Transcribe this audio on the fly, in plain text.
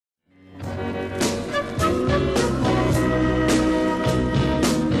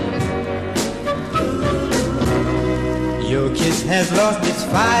has lost its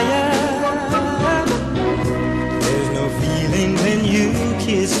fire. There's no feeling when you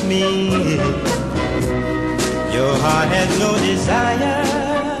kiss me. Your heart has no desire,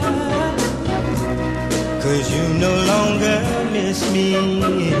 'cause you no longer miss me.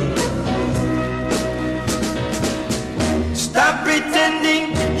 Stop pretending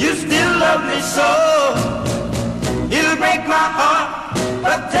you still love me so. It'll break my heart,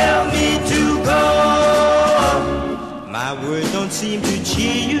 but tell me to go. My words don't seem to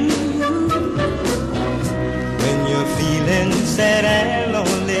cheer you when you're feeling sad and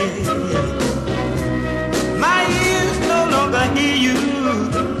lonely. My ears no longer hear you.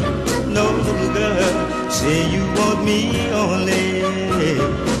 No, girl, say you want me only.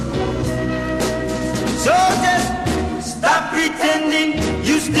 So just stop pretending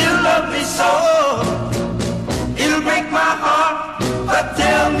you still love me so.